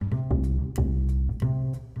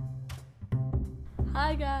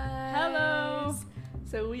Hi guys! Hello!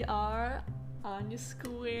 So we are Anya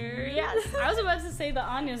Squared. Yes, I was about to say the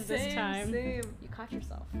Anyas this time. Same. You caught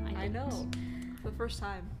yourself. I know. For the first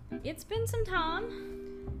time. It's been some time.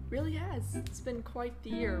 Really has. It's been quite the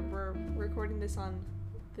year. We're recording this on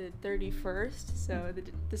the 31st, so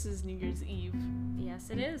this is New Year's Eve. Yes,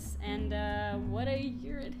 it is. And what a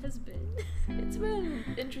year it has been. It's been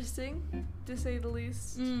interesting, to say the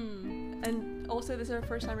least. And also, this is our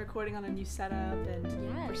first time recording on a new setup, and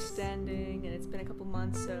we're standing, and it's been a couple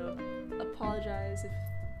months, so apologize if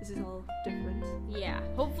this is all different. Yeah,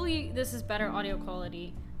 hopefully this is better audio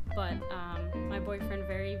quality. But my boyfriend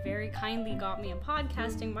very, very kindly got me a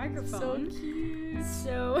podcasting microphone.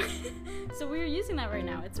 So cute. So we're using that right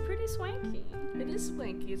now. It's pretty swanky. It is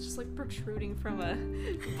swanky. It's just like protruding from a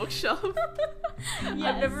bookshelf. Yes. I've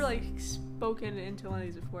never spoken into one of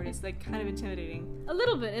these before. It's kind of intimidating. A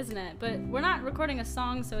little bit, isn't it? But we're not recording a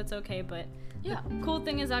song, so it's okay. But yeah, the cool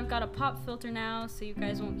thing is I've got a pop filter now, so you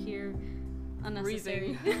guys won't hear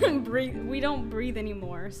unnecessary breathing. We don't breathe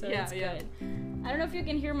anymore, so yeah, it's good. Yeah. I don't know if you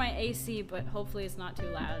can hear my AC, but hopefully it's not too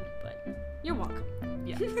loud. But you're welcome.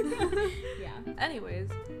 Yeah. Yeah. Anyways,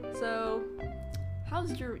 so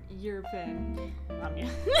how's your year been?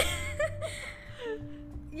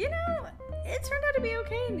 You know, it turned out to be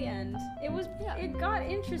okay in the end. It got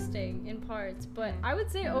interesting in parts, but I would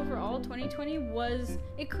say overall 2020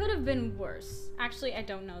 it could have been worse. Actually, I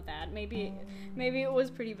don't know that. Maybe it was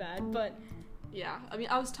pretty bad, but yeah. I mean,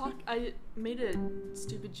 I made a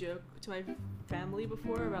stupid joke to my family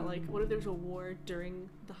before about what if there was a war during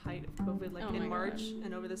the height of COVID, in March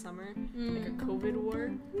and over the summer, like a COVID war.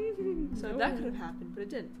 So that could have happened, but it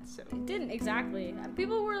didn't. So it didn't exactly.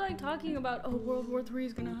 People were talking about World War III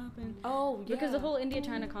is gonna happen. Oh yeah. Because the whole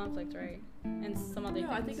India-China conflict, right? And some other things.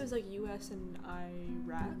 I think it was U.S. and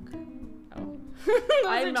Iraq. Oh.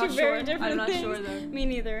 I'm not sure. I'm not sure though. Me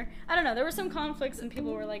neither. I don't know. There were some conflicts and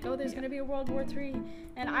people were like, "Oh, there's gonna be a World War III,"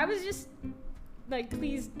 and I was just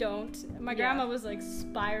please don't. My grandma was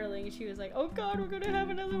spiraling. She was like, "Oh God, we're gonna have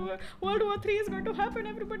another World War III is going to happen.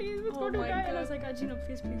 Everybody is going to die." God. And I was like, Gino,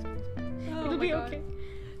 please. Oh, it'll be okay.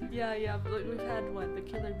 Yeah, but we've had the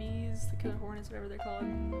killer bees, the killer hornets, whatever they're called,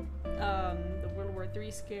 the World War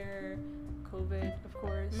III scare, COVID, of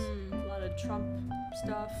course, a lot of Trump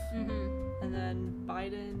stuff, and then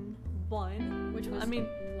Biden won, which was lovely.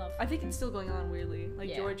 I think it's still going on weirdly.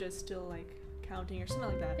 Georgia's still counting or something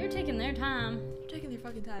like that. They're taking their time. They're taking their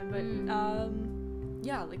fucking time, but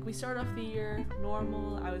we started off the year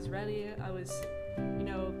normal. I was ready. I was,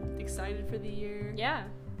 excited for the year. Yeah.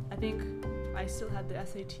 I think I still had the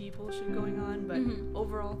SAT bullshit going on, but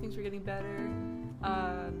overall things were getting better.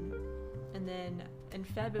 And then in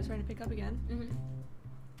Feb it was starting to pick up again.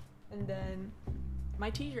 And then my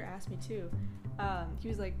teacher asked me too. He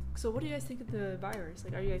was like, "So what do you guys think of the virus?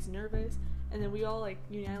 Are you guys nervous?" And then we all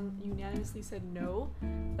unanimously said no,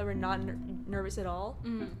 that we're not nervous at all.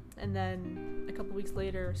 And then a couple weeks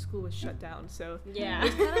later, school was shut down. So yeah,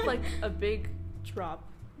 it was kind of a big drop.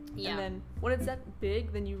 Yeah. And then when it's that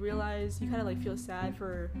big, then you realize you kind of feel sad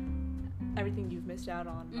for everything you've missed out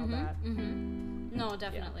on and all that. No,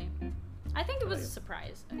 definitely. Yeah. I think it was a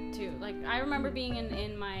surprise too. I remember being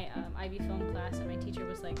in my IB film class, and my teacher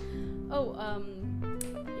was like,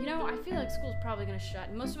 I feel like school's probably gonna shut.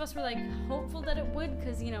 And most of us were hopeful that it would,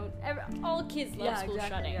 because all kids love school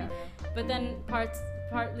shutting. Yeah. But then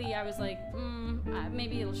partly I was like,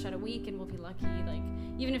 maybe it'll shut a week and we'll be lucky.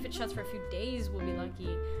 Even if it shuts for a few days, we'll be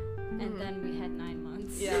lucky. And then we had 9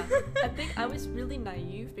 months. Yeah. I think I was really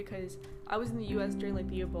naive because I was in the U.S. during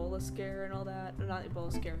the Ebola scare and all that. No, not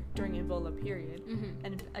Ebola scare, during Ebola period.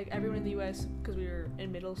 And everyone in the U.S., because we were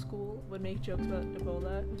in middle school, would make jokes about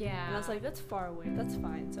Ebola. Yeah. And I was like, that's far away. That's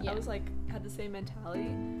fine. So I was had the same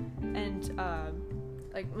mentality. And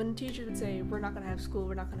when teachers would say, "We're not gonna have school,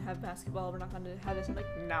 we're not gonna have basketball, we're not gonna have this," I'm like,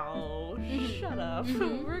 "No, shut up.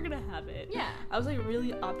 We're gonna have it." Yeah. I was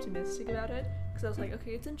really optimistic about it because I was like,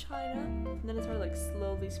 okay, it's in China, and then it started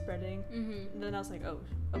slowly spreading, and then I was like, oh,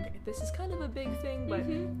 okay, this is kind of a big thing, but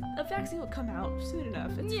a vaccine will come out soon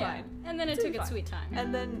enough. It's fine. And then it took its sweet time.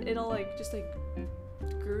 And then it all just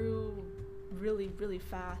grew really, really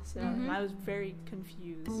fast, and I was very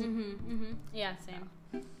confused. Yeah, same.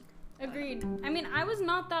 Agreed. I mean, I was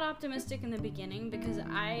not that optimistic in the beginning because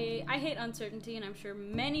I hate uncertainty, and I'm sure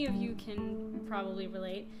many of you can probably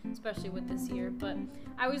relate, especially with this year. But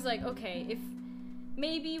I was like, okay, if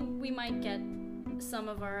maybe we might get some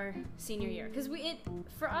of our senior year, because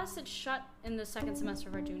for us it shut in the second semester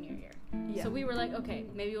of our junior year. So we were like, okay,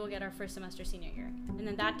 maybe we'll get our first semester senior year, and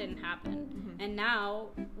then that didn't happen. And now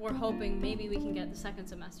we're hoping maybe we can get the second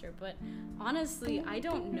semester, but honestly I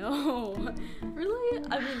don't know. Really?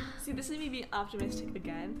 I mean, see, this is me being optimistic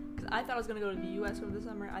again, because I thought I was going to go to the US over the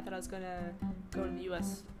summer. I thought I was going to go to the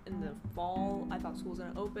US in the fall. I thought school was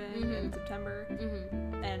going to open in September,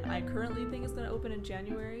 and I currently think it's going to open in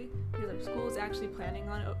January, because our school is actually planning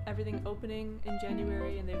on everything opening in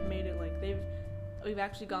January, and they've made it like we've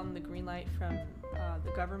actually gotten the green light from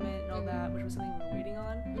the government and all that, which was something we were waiting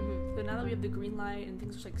on. So now that we have the green light and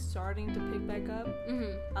things are like starting to pick back up,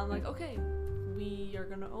 I'm like, okay, we are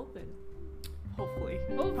gonna open. Hopefully.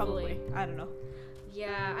 Probably. I don't know.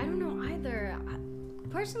 Yeah, I don't know either.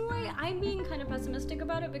 Personally, I'm being kind of pessimistic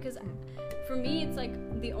about it, because for me it's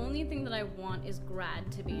like the only thing that I want is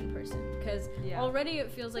grad to be in person, because already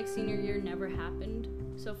it feels like senior year never happened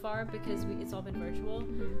so far, because it's all been virtual.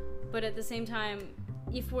 But at the same time,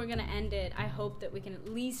 if we're gonna end it, I hope that we can at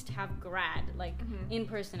least have grad like in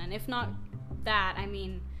person, and if not that, I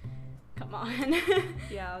mean, come on.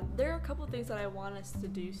 Yeah, there are a couple of things that I want us to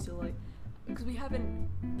do still, like, because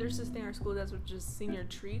there's this thing our school does, which is senior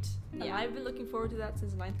treat, and I've been looking forward to that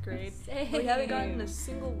since 9th grade. Same. We haven't gotten a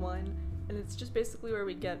single one, and it's just basically where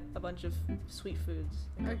we get a bunch of sweet foods.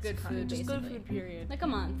 Or good food, just basically. Good food, period. Like a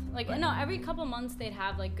month. Like, no, every couple months they'd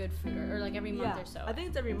have like good food, or like every month or so. I think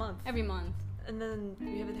it's every month. Every month. And then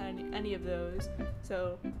we haven't had any of those,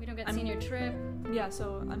 so we don't get senior trip. Yeah,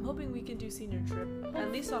 so I'm hoping we can do senior trip,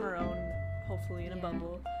 at least on our own, hopefully in a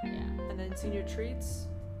bubble. Yeah. And then senior treats,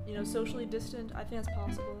 socially distant. I think that's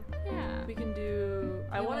possible. Yeah. We can do.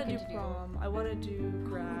 I want to do prom. I want to do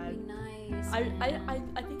grad. That would be nice.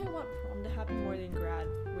 I think I want prom to happen more than grad.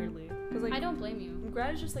 Weirdly, because like I don't blame you.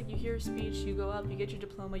 Grad is just like you hear a speech, you go up, you get your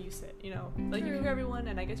diploma, you sit. Like you hear everyone,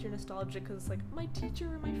 and I guess you're nostalgic because it's like my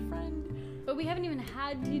teacher, my friend. But we haven't even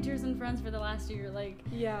had teachers and friends for the last year. Like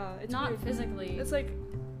it's not weird. Physically. It's like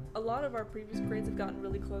a lot of our previous grades have gotten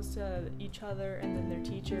really close to each other and then their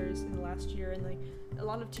teachers in the last year, and like a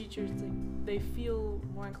lot of teachers, like they feel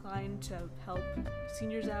more inclined to help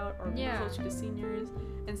seniors out or be closer to seniors,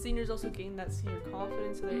 and seniors also gain that senior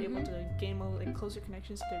confidence, so they're able to gain more like closer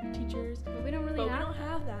connections to their teachers. But we don't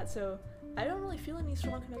have that, so I don't really feel any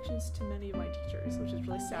strong connections to many of my teachers, which is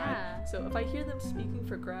really sad. Yeah. So if I hear them speaking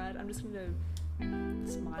for grad, I'm just gonna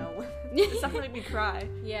smile. It's not gonna make me cry.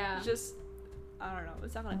 Yeah. It's just, I don't know,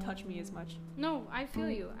 it's not gonna touch me as much. No, I feel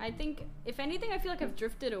you. I think, if anything, I feel like I've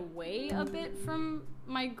drifted away a bit from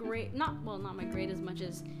my grade. Not my grade as much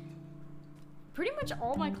as pretty much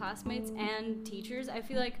all my classmates and teachers. I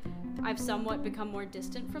feel like I've somewhat become more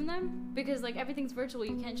distant from them, because like everything's virtual.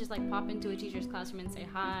 You can't just like pop into a teacher's classroom and say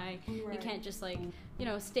hi. Right. You can't just like,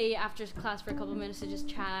 stay after class for a couple minutes to just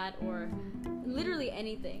chat or literally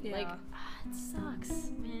anything. Yeah. Like, it sucks,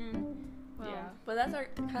 man. Well, yeah, but that's our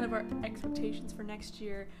expectations for next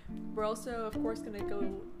year. We're also, of course, gonna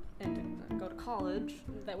go to college,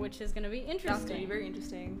 which is gonna be interesting. That's gonna be very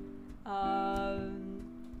interesting.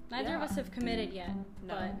 Neither of us have committed yet.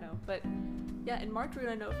 But yeah, in March we're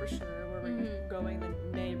gonna know for sure where we're going. Then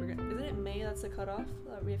May isn't it May? That's the cutoff.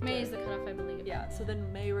 May is the cutoff, I believe. Yeah, so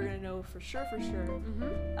then May we're gonna know for sure.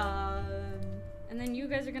 And then you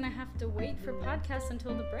guys are gonna have to wait for podcasts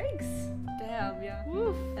until the breaks. Damn, yeah.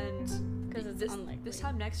 Woof. And because it's unlikely. This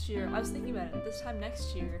time next year, I was thinking about it. This time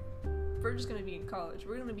next year, we're just gonna be in college.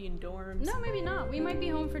 We're gonna be in dorms. No, maybe not. We might be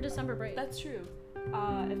home for December break. That's true.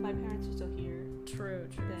 If my parents are still here. True.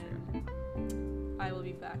 I will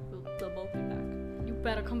be back. They'll both be back. You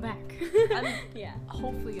better come back. Yeah.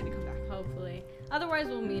 Hopefully gonna come back. Hopefully. Otherwise,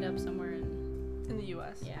 we'll meet up somewhere in the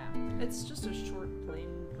U.S. Yeah. It's just a short plane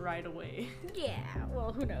ride away. Yeah.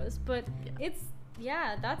 Well, who knows? But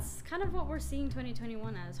that's kind of what we're seeing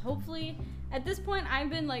 2021 as. Hopefully, at this point, I've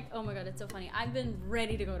been like, oh my god, it's so funny. I've been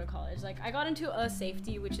ready to go to college. Like, I got into a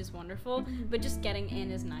safety, which is wonderful, but just getting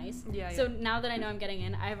in is nice. Yeah. So now that I know I'm getting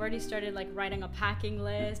in, I've already started like writing a packing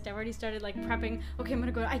list. I've already started like prepping. Okay, I'm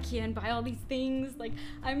gonna go to IKEA and buy all these things. Like,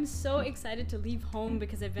 I'm so excited to leave home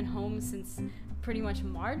because I've been home since pretty much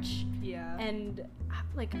March. Yeah. And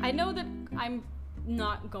like, I know that I'm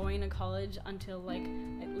not going to college until like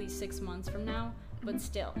at least 6 months from now, but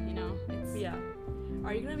still, it's... Yeah.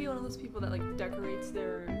 Are you gonna be one of those people that like decorates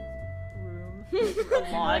their room a lot?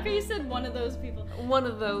 I like how you said one of those people. One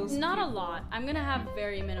of those. Not a lot. I'm gonna have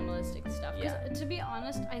very minimalistic stuff. Because to be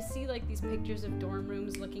honest, I see like these pictures of dorm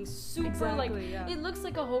rooms looking super it looks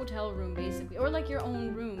like a hotel room basically, or like your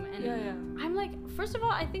own room. And I'm like, first of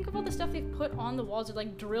all, I think of all the stuff they've put on the walls are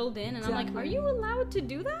like drilled in, and I'm like, are you allowed to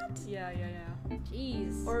do that? Yeah.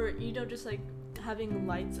 Jeez. Or just like, having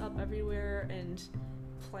lights up everywhere and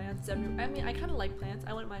plants everywhere. I mean, I kind of like plants.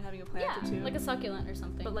 I wouldn't mind having a plant or two. Like a succulent or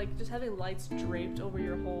something. But like just having lights draped over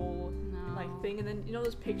your whole like thing, and then you know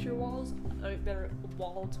those picture walls that are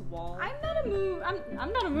wall to wall. I'm not a mood.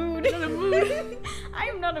 I'm not a mood. Not a mood.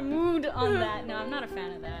 I'm not a mood on that. No, I'm not a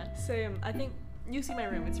fan of that. Same. I think you see my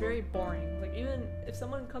room. It's very boring. Like even if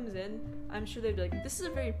someone comes in, I'm sure they'd be like, "This is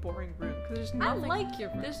a very boring room." Because there's nothing. I like your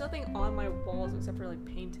room. There's nothing on my walls except for like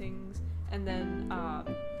paintings and then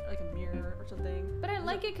like a mirror or something. But I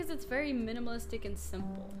like it because it's very minimalistic and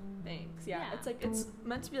simple. Thanks. Yeah. It's like it's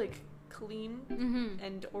meant to be like clean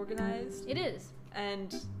and organized. It is.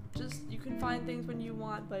 And just you can find things when you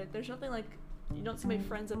want, but there's nothing like you don't see my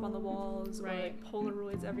friends up on the walls or like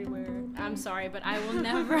Polaroids everywhere. I'm sorry, but I will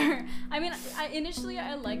never. I mean, initially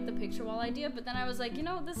I liked the picture wall idea, but then I was like, you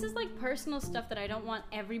know, this is like personal stuff that I don't want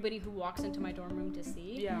everybody who walks into my dorm room to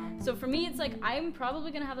see. Yeah. So for me, it's like I'm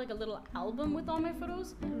probably gonna have like a little album with all my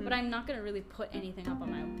photos, but I'm not gonna really put anything up on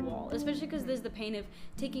my wall, especially because there's the pain of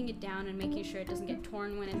taking it down and making sure it doesn't get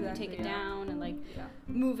torn when you take it down, and like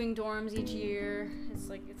moving dorms each year. It's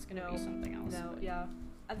like it's gonna be something else. No, yeah.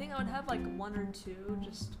 I think I would have like one or two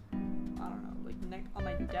just, I don't know, like on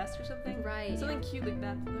my desk or something. Right. Something cute like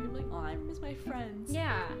that. Like, I'm like, oh, I miss my friends.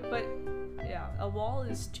 Yeah. But yeah, a wall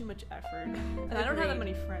is too much effort. And I don't have that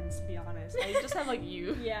many friends, to be honest. I just have like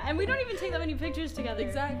you. Yeah, and we don't even take that many pictures together.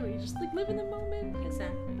 Exactly. Just like live in the moment.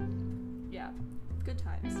 Exactly. Yeah. Good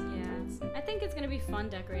times. Yeah. I think it's gonna be fun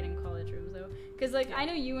decorating college rooms though. Because like I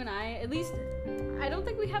know you and I, at least I don't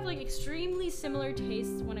think we have like extremely similar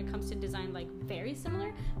tastes when it comes to design, like very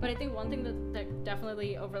similar. But I think one thing that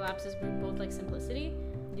definitely overlaps is we're both like simplicity.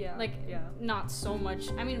 Yeah. Like not so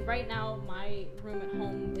much. I mean, right now my room at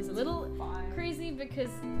home is a little crazy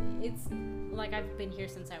because it's like I've been here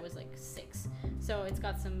since I was like 6. So it's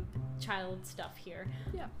got some child stuff here.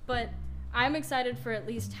 Yeah. But I'm excited for at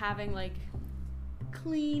least having like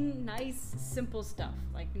clean, nice, simple stuff.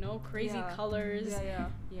 Like no crazy colors.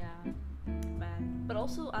 Yeah. Man. But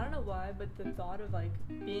also, I don't know why, but the thought of like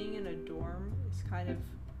being in a dorm is kind of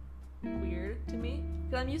weird to me.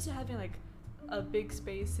 Because I'm used to having like a big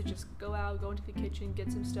space to just go out, go into the kitchen, get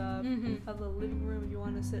some stuff, have a living room if you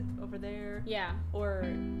want to sit over there. Yeah. Or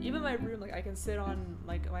even my room, like I can sit on,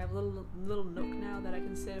 like I have a little nook now that I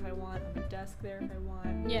can sit if I want. I have a desk there if I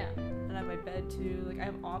want. Yeah. And I have my bed too. Like I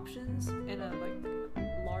have options in a like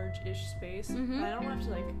large-ish space. And I don't want to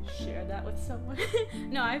have to like share that with someone.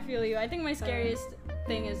 No, I feel you. I think my scariest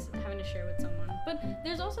thing is having to share with someone. But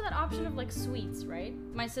there's also that option of like suites, right?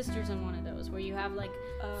 My sister's in one of those where you have like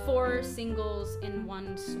 4 singles in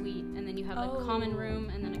one suite, and then you have a common room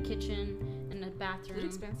and then a kitchen and a bathroom. Is it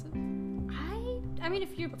expensive? I mean,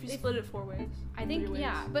 if you split it 4 ways. I think 3 ways.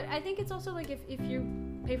 Yeah, but I think it's also like if you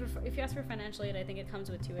if you ask for financial aid, I think it comes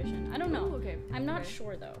with tuition. I don't know. Okay. I'm not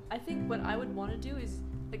sure though. I think what I would want to do is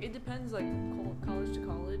like it depends like college to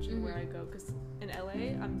college and where I go, because in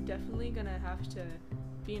LA I'm definitely gonna have to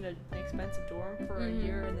be in an expensive dorm for a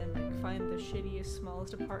year and then like find the shittiest,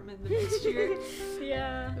 smallest apartment the next year.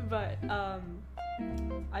 Yeah. But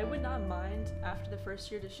I would not mind after the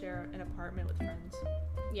first year to share an apartment with friends.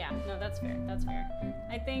 Yeah, no, that's fair. That's fair.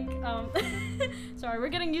 I think, sorry, we're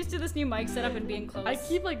getting used to this new mic setup and being close. I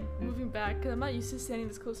keep like moving back because I'm not used to standing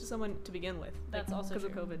this close to someone to begin with. That's also because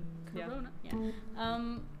of COVID. Corona. Yeah.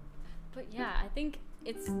 But yeah, I think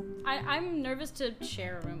I'm nervous to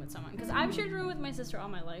share a room with someone because I've shared a room with my sister all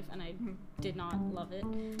my life and I did not love it.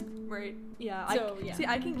 Right. Yeah. So, See,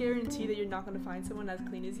 I can guarantee that you're not going to find someone as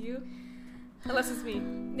clean as you. Unless it's me.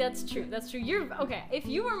 That's true. You're okay. If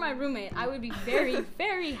you were my roommate, I would be very,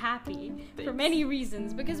 very happy for many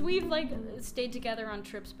reasons, because we've like stayed together on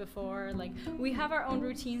trips before. Like we have our own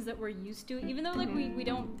routines that we're used to, even though like we've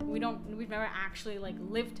never actually like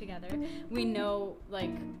lived together. We know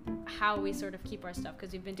like how we sort of keep our stuff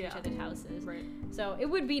because we've been to each other's houses. Right. So it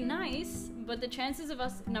would be nice, but the chances of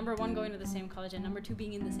us, number 1, going to the same college, and number 2,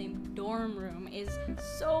 being in the same dorm room is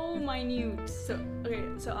so minute.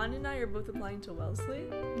 So Anya and I are both applying to Wellesley.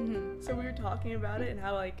 So we were talking about it and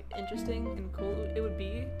how like interesting and cool it would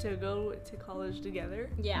be to go to college together.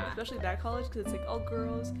 Yeah. Especially that college, because it's like all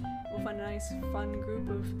girls. We'll find a nice, fun group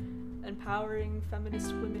of empowering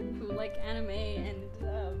feminist women who like anime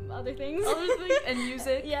and other things. And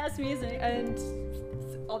music. Yes, music. And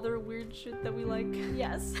other weird shit that we like.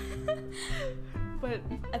 Yes. But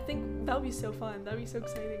I think that would be so fun. That would be so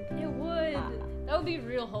exciting. It would. That would be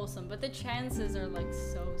real wholesome, but the chances are like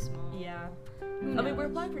so small. Yeah. I mean, we're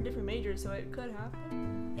applying for different majors, so it could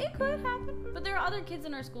happen. It could happen. But there are other kids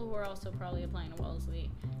in our school who are also probably applying to Wellesley.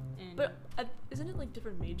 But isn't it like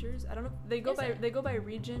different majors? I don't know. They go by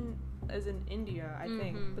region, as in India, I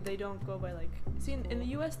think, but they don't go by like. See, in the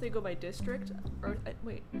U.S. they go by district. Or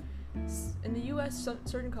wait, in the U.S.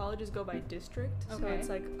 certain colleges go by district. Okay. So it's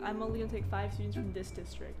like I'm only gonna take 5 students from this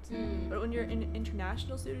district. But when you're an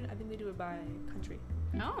international student, I think they do it by country.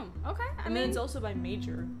 Oh, okay. I mean, it's also by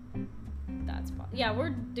major. That's yeah. We're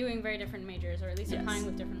doing very different majors, or at least applying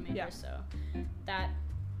with different majors. So that.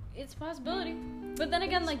 It's a possibility. But then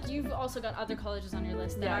again, like, you've also got other colleges on your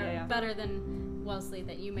list that are better than Wellesley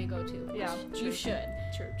that you may go to. Yeah, you should.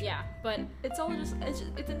 True. Yeah, but it's all just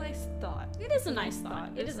it's a nice thought. It is a nice thought.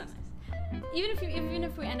 It is a nice. Even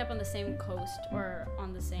if we end up on the same coast or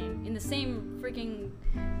in the same freaking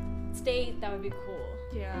state, that would be cool.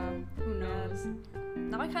 Yeah. Who knows?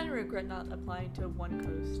 Now I kind of regret not applying to one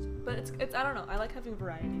coast, but it's I don't know. I like having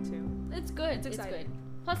variety too. It's good. It's exciting. It's good.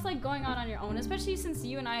 Plus, like, going out on your own, especially since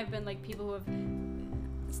you and I have been, like, people who have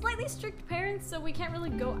slightly strict parents, so we can't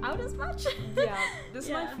really go out as much. Yeah, this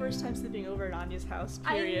is my first time sleeping over at Anya's house,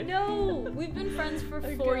 period. I know! We've been friends for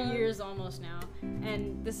 4 years almost now,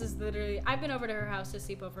 and this is literally... I've been over to her house to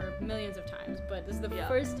sleep over millions of times, but this is the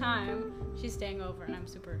first time she's staying over, and I'm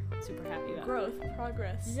super, super happy about it. Growth,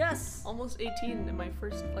 progress. Yes! Almost 18 in my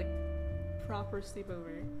first, like... proper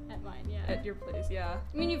sleepover at mine, yeah. At your place, yeah.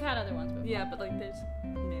 I mean, you've had other ones before. Yeah, but like this,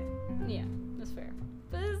 meh. Yeah, that's fair.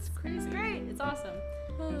 But it's crazy. It's great. It's awesome.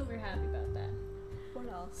 We're happy about that. What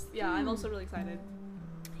else? Yeah, I'm also really excited.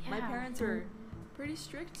 Yeah. My parents are pretty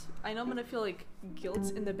strict. I know I'm gonna feel like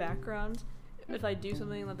guilt in the background if I do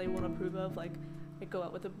something that they won't approve of, like go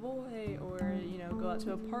out with a boy, or go out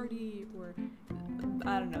to a party, or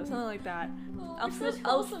I don't know, something like that. I'll feel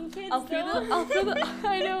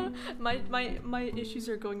I know my issues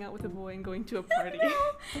are going out with a boy and going to a party.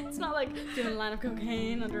 It's not like doing a line of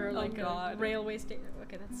cocaine under a railway station.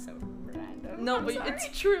 Okay, that's so random. No, but it's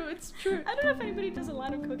true. It's true. I don't know if anybody does a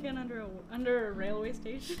line of cocaine under a railway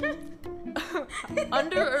station.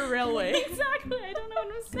 Under a railway. Exactly. I don't know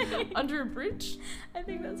what I'm saying. Under a bridge. I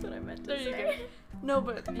think that's what I meant to say. There you go. No,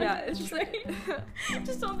 but yeah, it's just like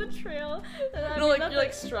just on the trail. No, like you're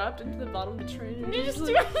like strapped into the bottom of the train and you just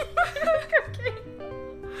do cocaine.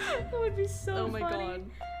 That would be so funny. Oh my god.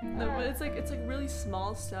 No, but it's like really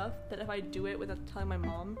small stuff that if I do it without telling my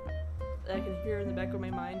mom, I can hear in the back of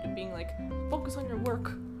my mind being like, focus on your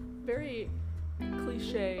work. Very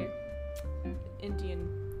cliche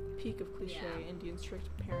Indian. Peak of cliche Indian strict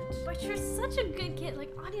parents. But you're such a good kid.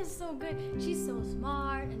 Like, Anya's so good. She's so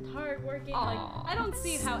smart and hardworking. Like, I don't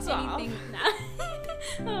see how anything.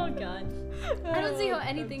 Oh god. I don't see how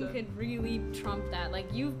anything could really trump that.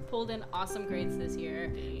 Like, you've pulled in awesome grades this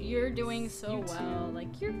year. You're doing so well.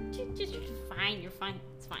 Like, you're fine. You're fine.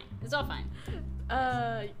 It's fine. It's all fine.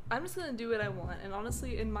 I'm just gonna do what I want. And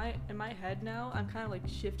honestly, in my head now, I'm kind of like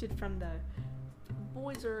shifted from the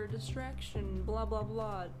boys are a distraction, blah blah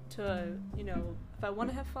blah, to if I want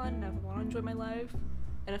to have fun, if I want to enjoy my life,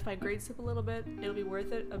 and if my grades slip a little bit, it'll be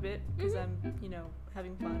worth it a bit because I'm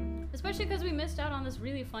having fun. Especially because we missed out on this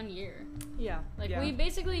really fun year. Yeah. We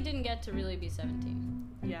basically didn't get to really be 17.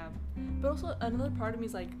 Yeah. But also another part of me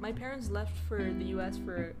is like, my parents left for the U.S.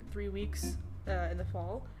 for 3 weeks in the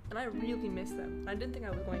fall, and I really miss them. I didn't think I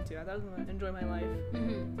was going to. I thought I was going to enjoy my life.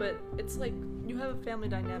 Mm-hmm. But it's like, you have a family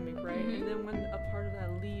dynamic, right? Mm-hmm. And then when a part of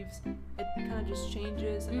that leaves, it kind of just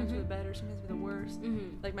changes, sometimes for the better, sometimes for the worse.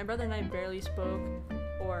 Mm-hmm. Like, my brother and I barely spoke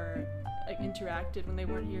or like interacted when they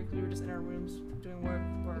weren't here because we were just in our rooms doing work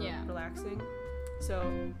or relaxing. So,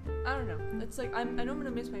 I don't know. It's like, I know I'm going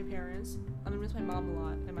to miss my parents. I'm going to miss my mom a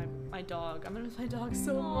lot. And my dog. I'm going to miss my dog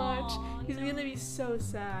so much. He's going to be so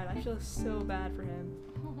sad. I feel so bad for him.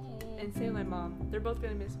 And same with my mom. They're both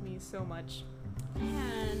going to miss me so much.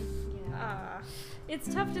 Man. Yeah.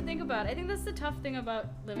 It's tough to think about. I think that's the tough thing about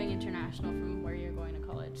living international from where you're going to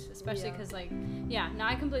college. Especially because, no,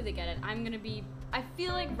 I completely get it. I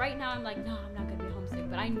feel like right now I'm like, no, I'm not going to be homesick.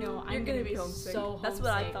 But I know I'm going to be homesick. So homesick. That's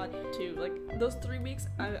what I thought too. Like, those 3 weeks,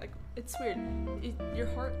 it's weird. Your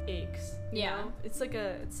heart aches. You know? It's like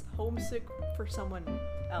it's homesick for someone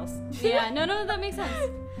else. Yeah, no, that makes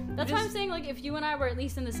sense. That's why I'm saying, like, if you and I were at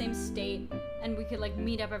least in the same state and we could, like,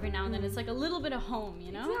 meet up every now and then, it's like a little bit of home,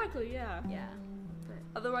 you know? Exactly, yeah. Yeah.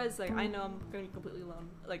 Otherwise, like, I know I'm going to be completely alone.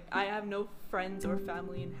 Like, I have no friends or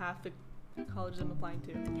family in half the colleges I'm applying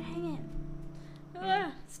to. Dang it.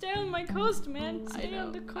 Stay on my coast, man. Stay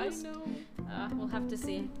on the coast. I know. We'll have to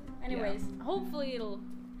see. Anyways, hopefully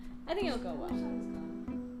I think it'll go well.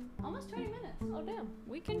 Almost 20 minutes. Oh, damn.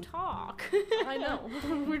 We can talk. I know.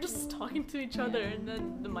 We're just talking to each other, and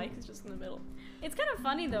then the mic is just in the middle. It's kind of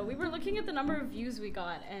funny, though. We were looking at the number of views we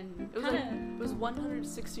got, and it was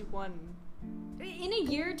 161 in a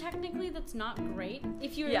year, technically, that's not great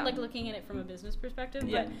if you're like looking at it from a business perspective.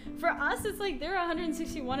 Yeah. But for us, it's like there are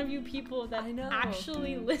 161 of you people that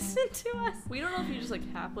actually listen to us. We don't know if you just like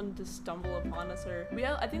happen to stumble upon us, or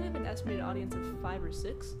I think we have an estimated audience of 5 or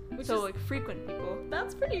 6, which so is, like frequent people.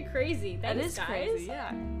 That's pretty crazy. Thanks, that is guys. Crazy.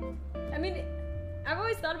 Yeah. I mean, I've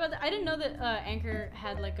always thought about that. I didn't know that Anchor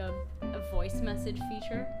had like a voice message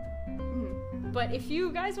feature. But if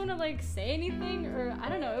you guys want to like say anything, or I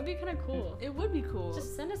don't know, it would be kind of cool. It would be cool.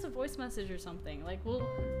 Just send us a voice message or something. Like, we'll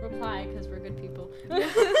reply because we're good people.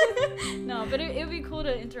 No, but it would be cool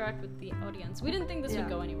to interact with the audience. We didn't think this would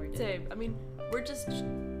go anywhere, did we? I mean, we're just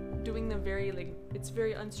doing the very, like, it's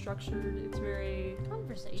very unstructured. It's very...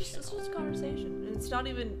 conversational. It's just conversation. And it's not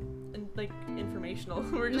even, like, informational.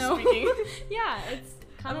 We're just speaking. Yeah, it's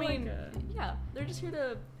kind of like yeah, they're just here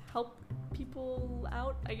to help people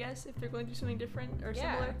out, I guess, if they're going through something different or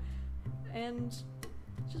similar, and it's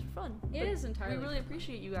just fun. It is entirely. We really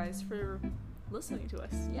appreciate you guys for listening to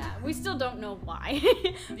us. Yeah, we still don't know why,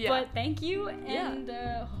 but thank you, and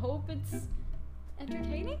hope it's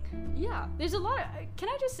entertaining. Yeah, there's a lot of, can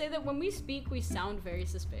I just say that when we speak, we sound very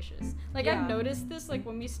suspicious. Like, I've noticed this, like,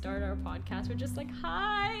 when we start our podcast, we're just like,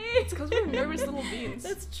 hi. It's because we're nervous little beans.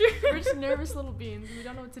 That's true. We're just nervous little beans. We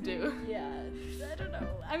don't know what to do. Yeah, I don't know.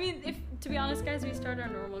 I mean, if to be honest, guys, we start our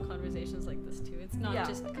normal conversations like this too. It's not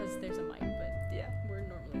just because there's a mic, but we're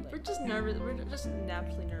normally like, we're just nervous. We're just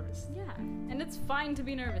naturally nervous. Yeah, and it's fine to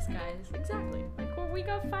be nervous, guys. Exactly. Like, well, we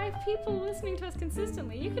got 5 people listening to us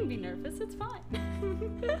consistently. You can be nervous. It's fine.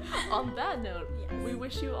 On that note, we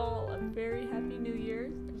wish you all a very happy New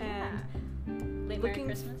Year, and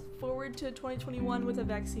looking forward to 2021 with a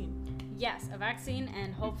vaccine. Yes, a vaccine,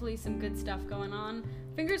 and hopefully some good stuff going on.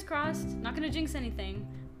 Fingers crossed. Not gonna jinx anything,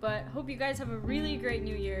 but hope you guys have a really great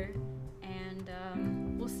New Year,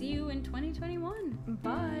 and we'll see you in 2021.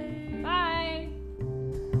 Bye. Bye.